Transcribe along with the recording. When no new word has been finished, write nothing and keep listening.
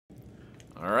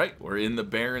All right, we're in the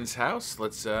Baron's house.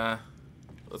 Let's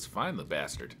find the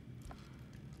bastard.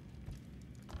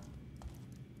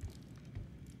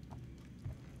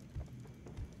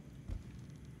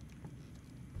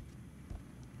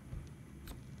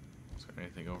 Is there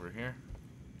anything over here?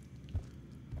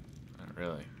 Not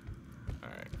really. All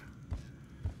right.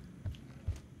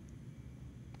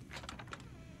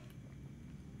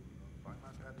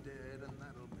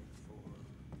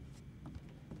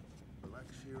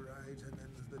 She rides and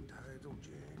ends the tidal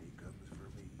journey comes for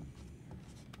me.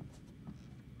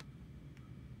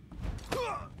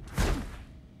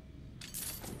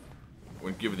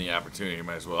 When given the opportunity,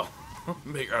 might as well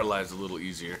make our lives a little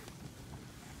easier.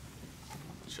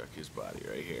 Chuck his body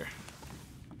right here.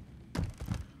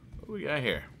 What do we got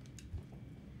here?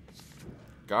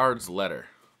 Guard's letter.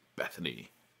 Bethany.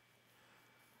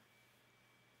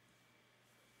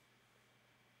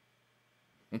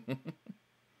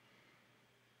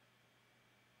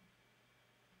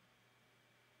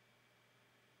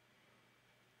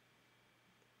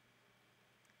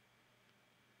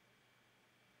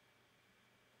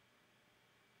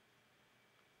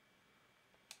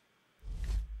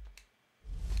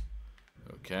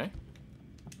 Okay.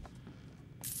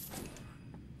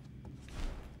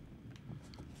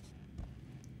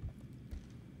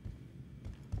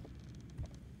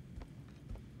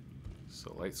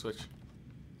 So light switch.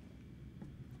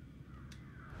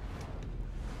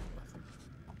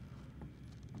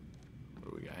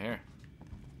 What do we got here?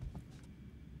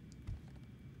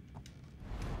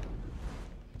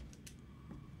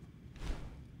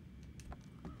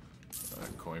 A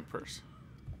coin purse.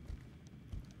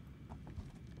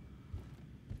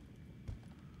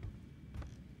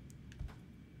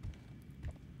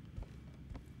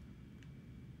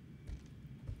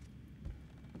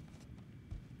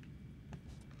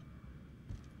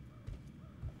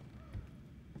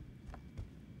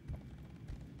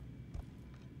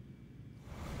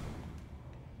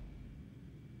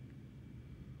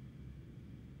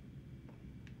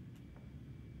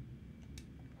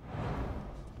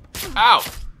 Ow!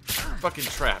 Fucking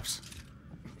traps.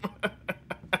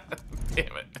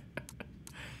 Damn it.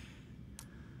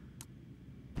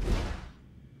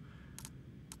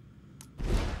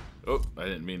 Oh, I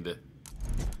didn't mean to.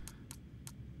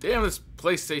 Damn this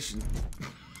PlayStation.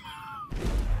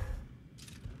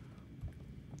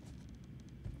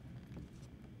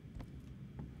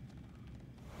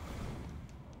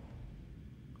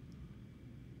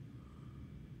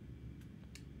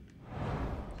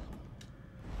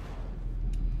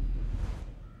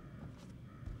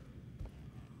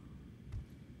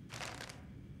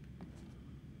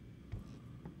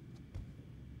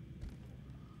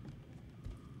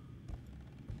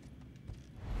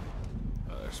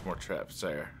 There's more traps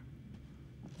there.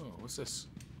 Oh, what's this?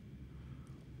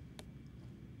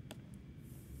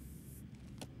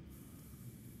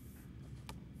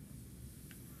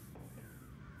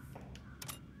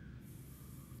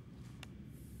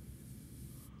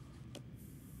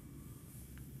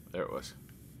 There it was.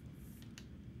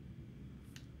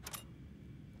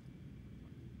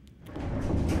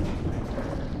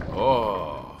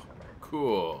 Oh,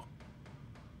 cool.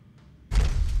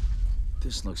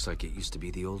 This looks like it used to be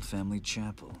the old family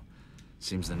chapel.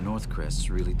 Seems the Northcrests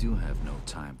really do have no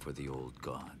time for the old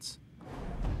gods.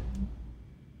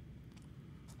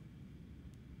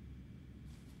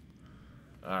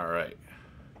 All right.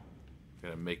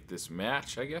 Gotta make this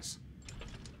match, I guess.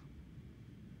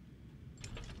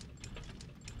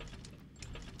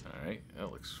 All right, that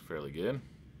looks fairly good.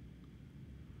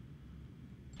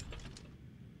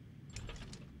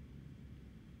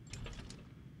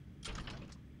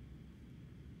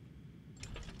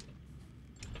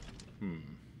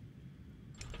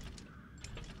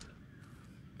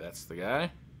 That's the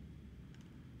guy.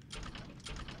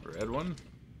 Red one.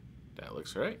 That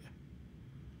looks right.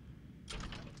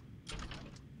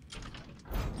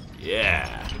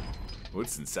 Yeah.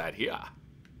 What's inside here?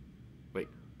 Wait,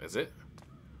 that's it?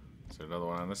 Is there another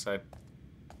one on this side?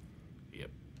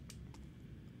 Yep.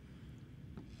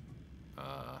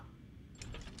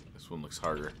 This one looks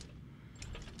harder.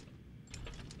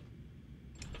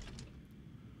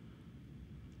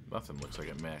 Nothing looks like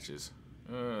it matches.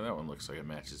 That one looks like it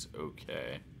matches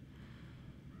okay.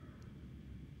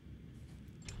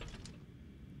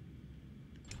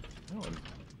 That one,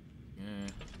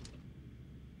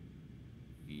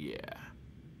 yeah.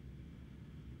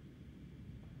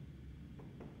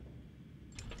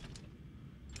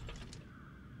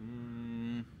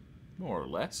 More or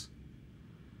less.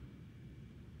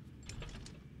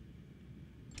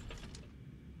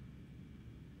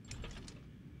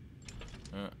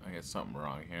 I got something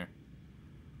wrong here.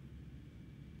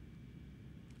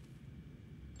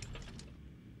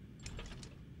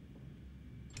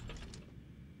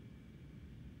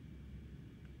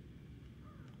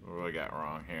 I got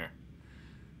wrong here.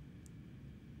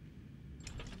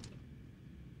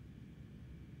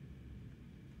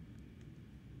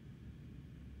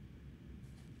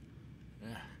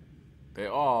 Yeah. They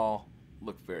all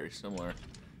look very similar.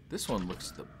 This one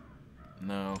looks the...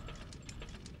 No.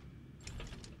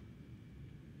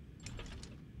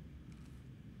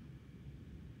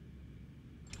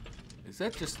 Is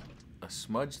that just a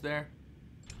smudge there?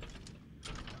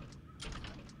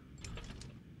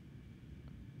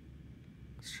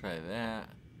 Let's try that.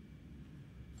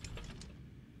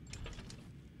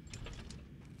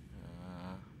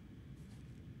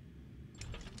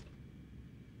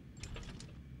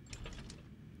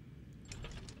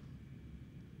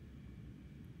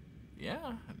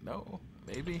 Yeah, no,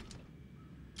 maybe.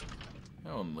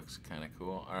 That one looks kind of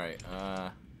cool. All right,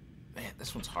 man,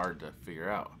 this one's hard to figure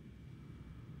out.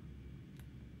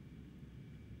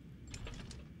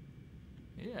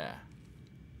 Yeah.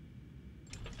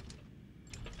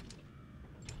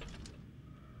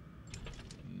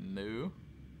 No.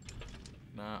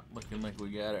 Not looking like we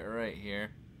got it right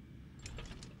here.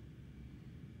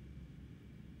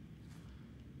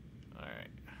 Alright.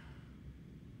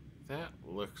 That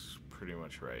looks pretty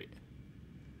much right.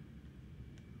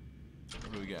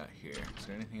 What do we got here? Is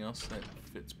there anything else that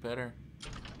fits better?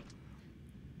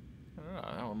 I don't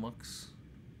know. That one looks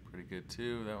pretty good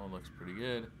too. That one looks pretty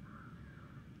good.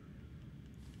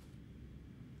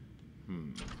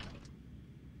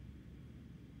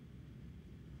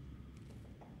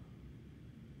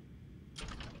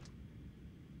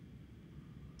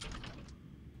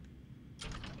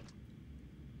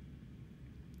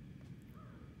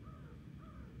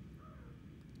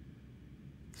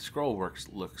 The scroll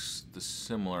looks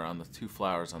similar on the two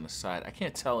flowers on the side. I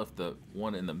can't tell if the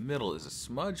one in the middle is a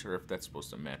smudge or if that's supposed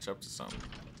to match up to something.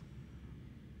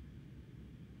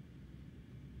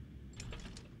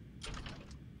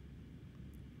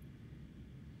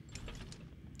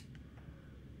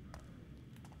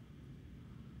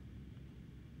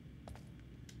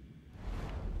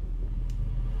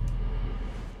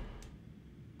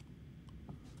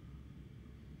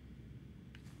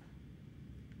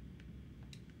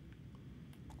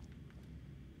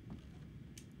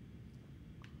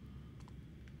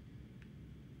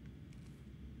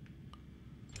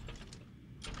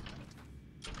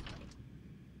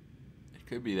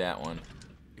 It could be that one.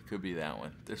 It could be that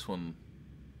one. This one.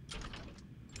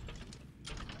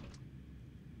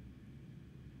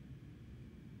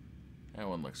 That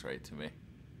one looks right to me.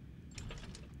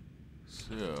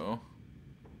 So.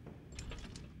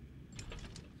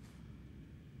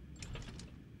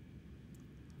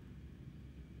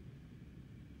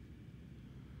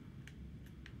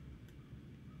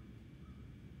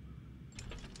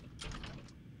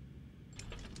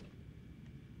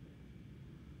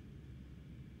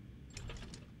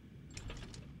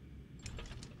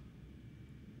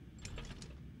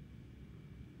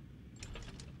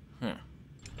 Huh.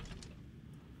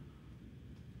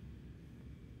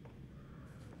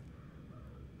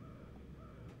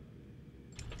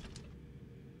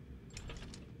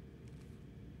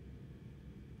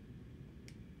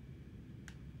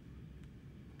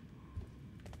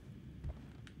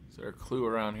 Is there a clue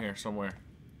around here somewhere?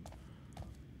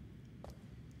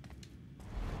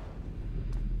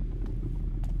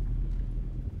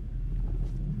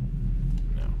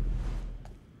 No.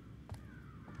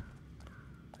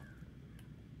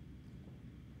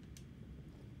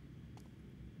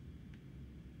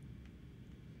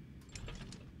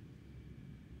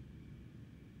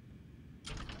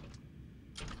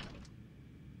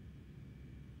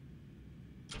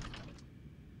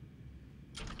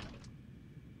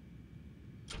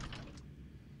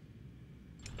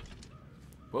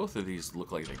 Both of these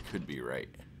look like they could be right.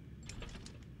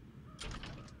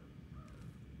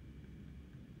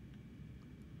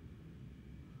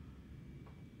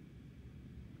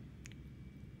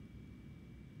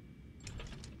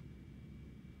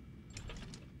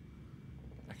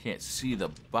 I can't see the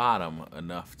bottom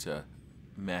enough to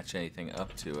match anything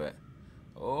up to it.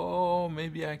 Oh,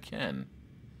 maybe I can.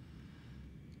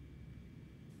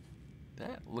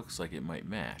 That looks like it might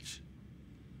match.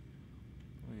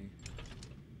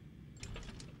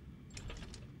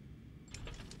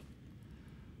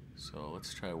 So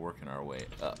let's try working our way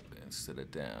up instead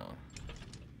of down.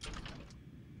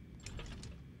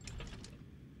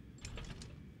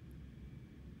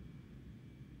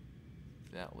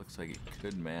 That looks like it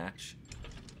could match.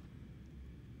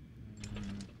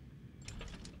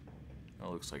 That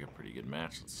looks like a pretty good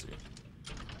match. Let's see.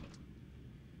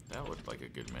 That looked like a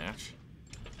good match.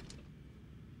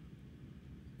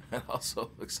 That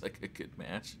also looks like a good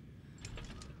match.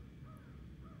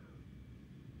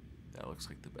 looks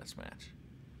like the best match.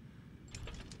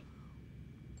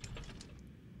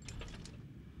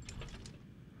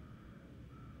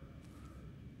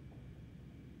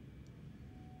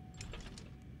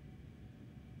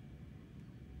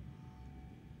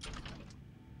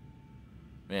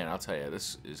 Man, I'll tell you,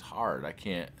 this is hard. I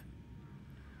can't...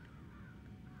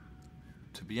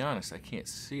 To be honest, I can't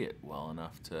see it well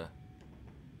enough to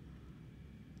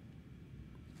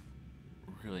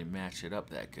really match it up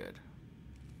that good.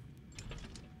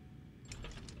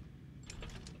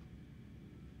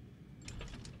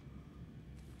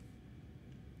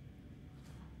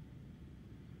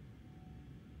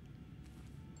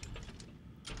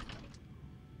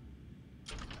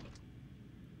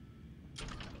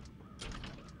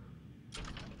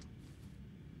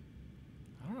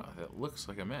 I don't know, that looks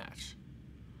like a match.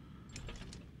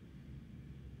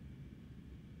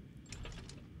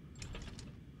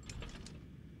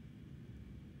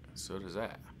 So does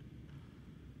that.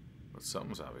 But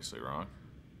something's obviously wrong.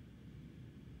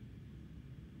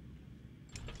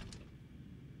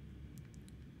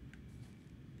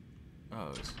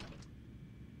 Oh,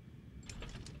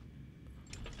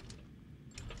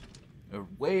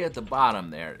 way at the bottom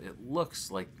there, it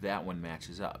looks like that one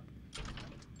matches up.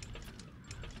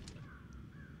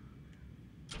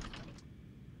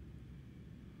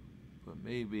 But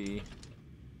maybe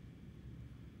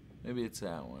it's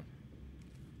that one.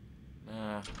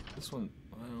 Nah, this one,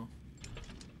 well...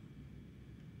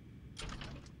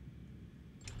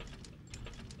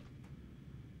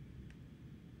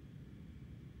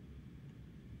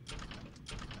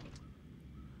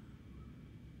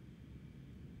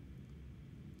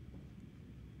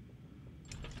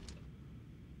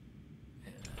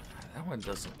 Yeah, that one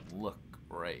doesn't look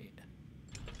right.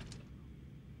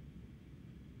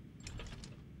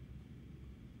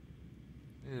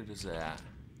 Neither does that.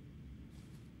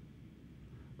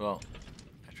 Well,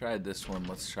 I tried this one.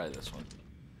 Let's try this one.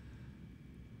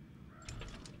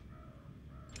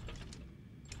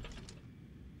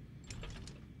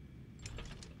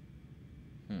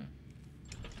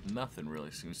 Nothing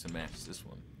really seems to match this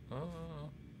one.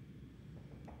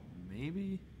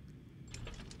 Maybe?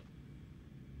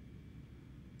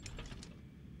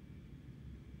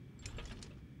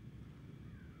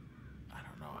 I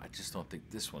don't know. I just don't think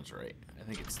this one's right. I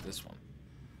think it's this one.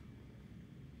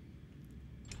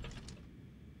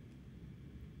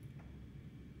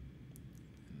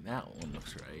 That one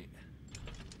looks right.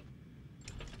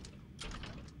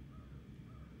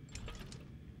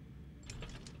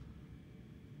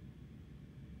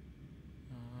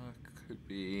 Could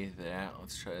be that.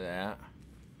 Let's try that.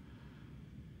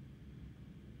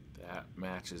 That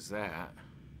matches that.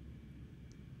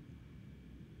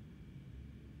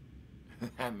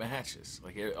 That matches.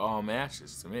 Like, it all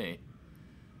matches to me.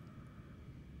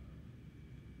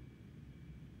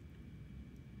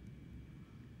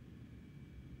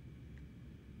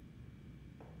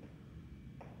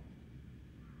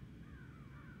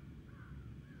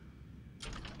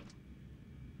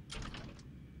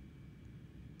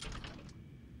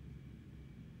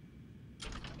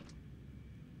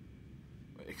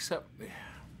 Except,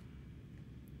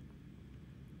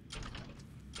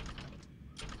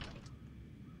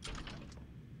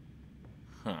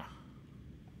 huh.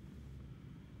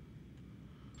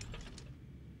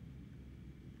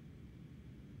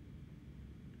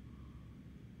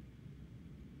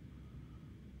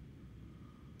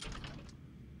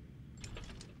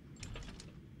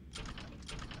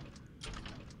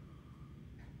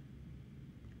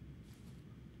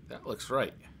 That looks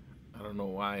right. I don't know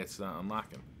why it's not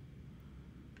unlocking.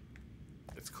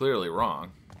 It's clearly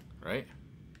wrong, right?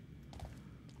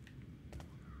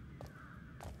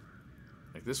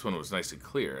 Like, this one was nice and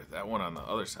clear. That one on the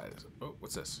other side is... Oh,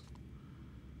 what's this?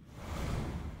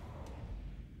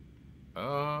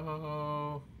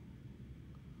 Oh.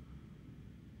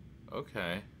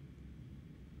 Okay.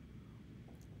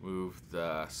 Move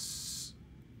the...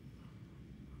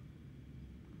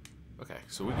 Okay,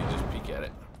 so we can just peek at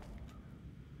it.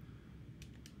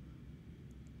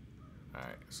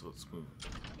 Alright, so let's move.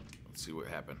 Let's see what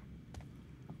happened.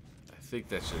 I think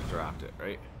that should have dropped it,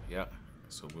 right? Yeah.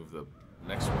 So move the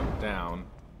next one down.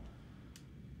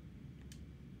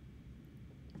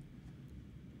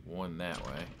 One that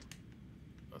way.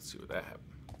 Let's see what that happened.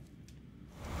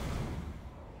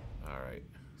 Alright,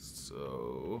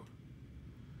 so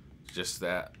just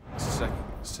that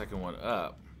second one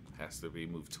up has to be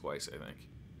moved twice, I think.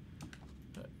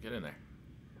 Get in there.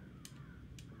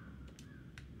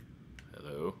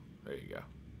 Hello. There you go.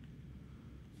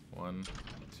 1,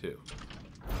 2.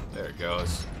 There it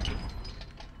goes.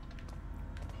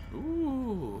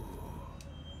 Ooh.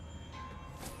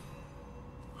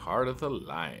 Heart of the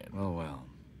lion. Oh well.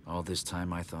 All this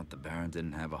time I thought the Baron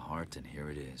didn't have a heart, and here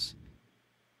it is.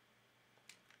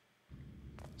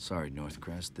 Sorry,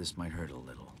 Northcrest, this might hurt a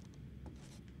little.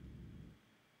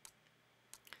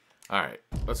 Alright,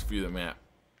 let's view the map.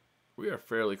 We are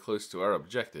fairly close to our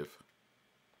objective.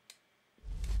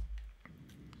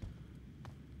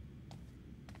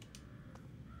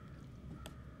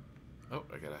 Oh,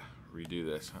 I gotta redo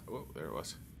this. Oh, there it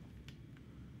was.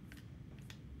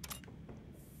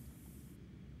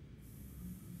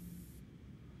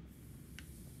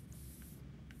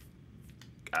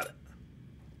 Got it.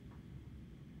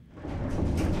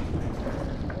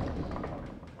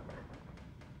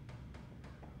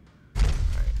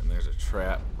 Alright, and there's a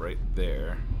trap right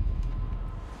there.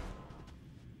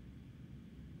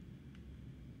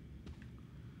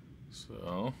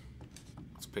 So,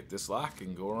 let's pick this lock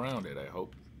and go around it, I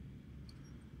hope.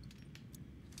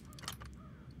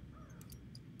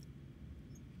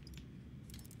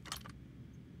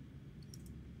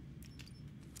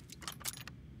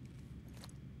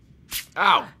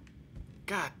 Ow!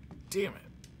 God damn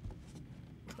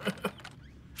it.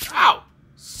 Ow!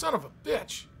 Son of a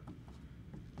bitch!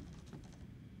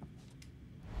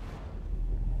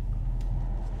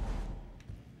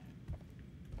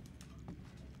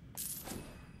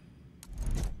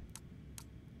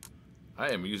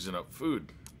 I am using up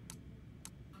food.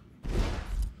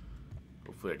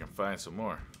 Hopefully I can find some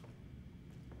more.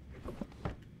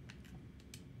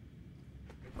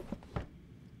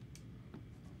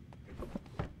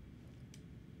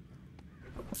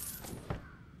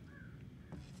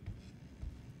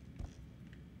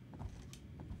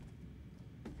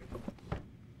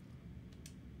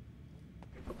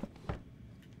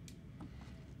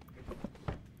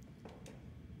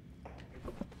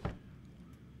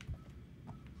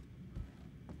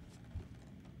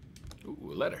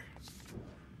 Ooh, a letter.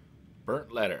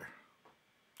 Burnt letter.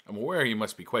 I'm aware you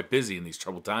must be quite busy in these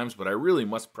troubled times, but I really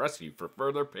must press you for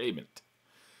further payment.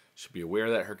 Should be aware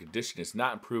that her condition is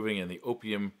not improving and the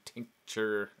opium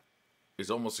tincture is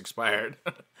almost expired.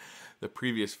 The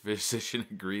previous physician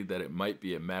agreed that it might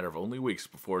be a matter of only weeks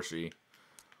before she...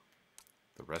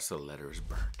 The rest of the letter is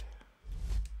burnt.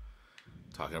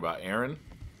 Talking about Aaron.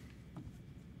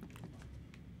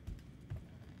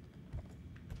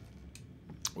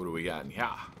 What do we got in here?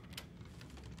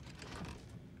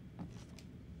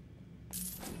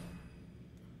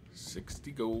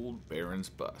 $60 gold, Baron's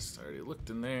bust. I already looked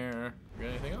in there. Got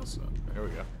anything else? Oh, there we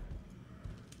go.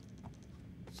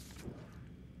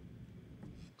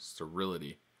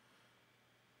 Sterility.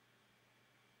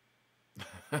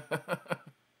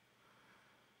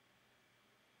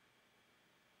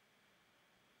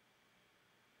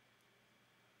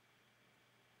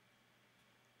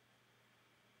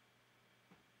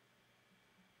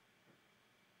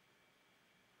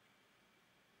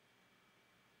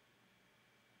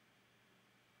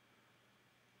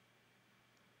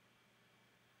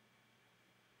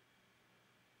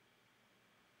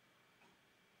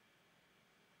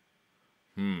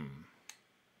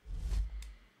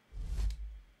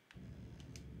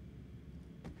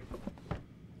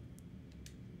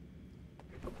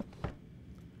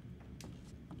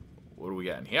 What do we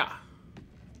got in here?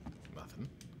 Nothing.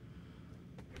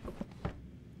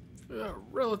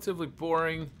 Relatively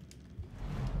boring.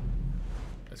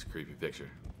 That's a creepy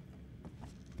picture.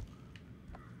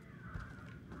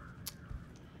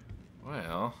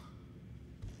 Well,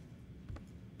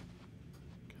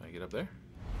 can I get up there?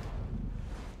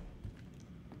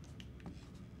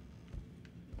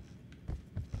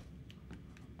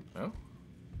 No?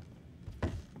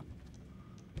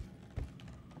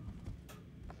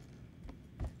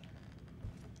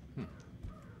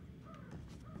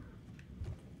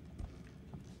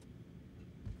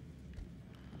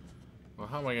 Well,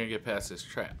 how am I going to get past this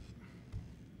trap?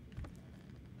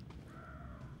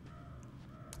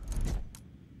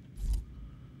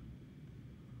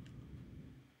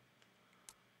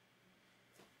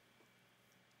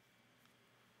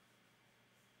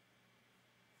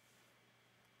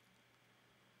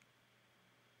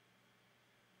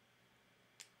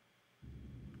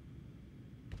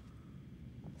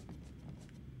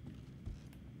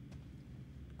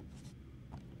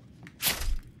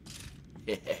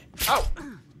 Oh!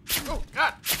 Oh,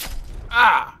 God!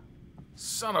 Ah!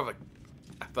 Son of a...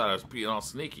 I thought I was being all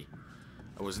sneaky.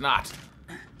 I was not.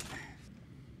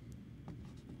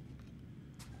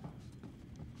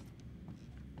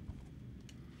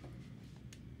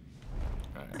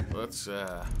 Alright, let's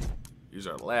use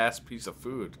our last piece of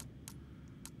food.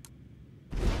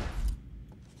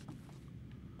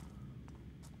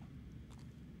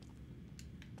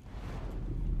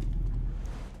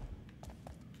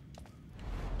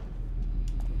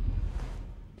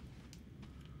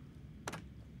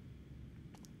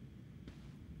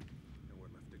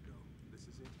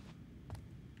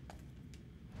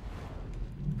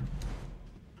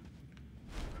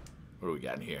 What do we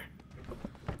got in here?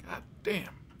 God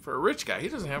damn. For a rich guy, he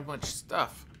doesn't have much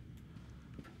stuff.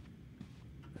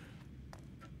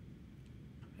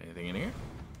 Anything in here?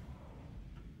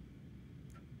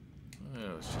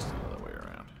 Oh, it's just another way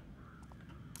around.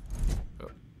 Oh.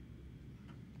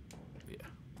 Yeah.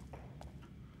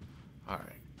 Alright.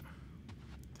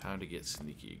 Time to get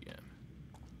sneaky again.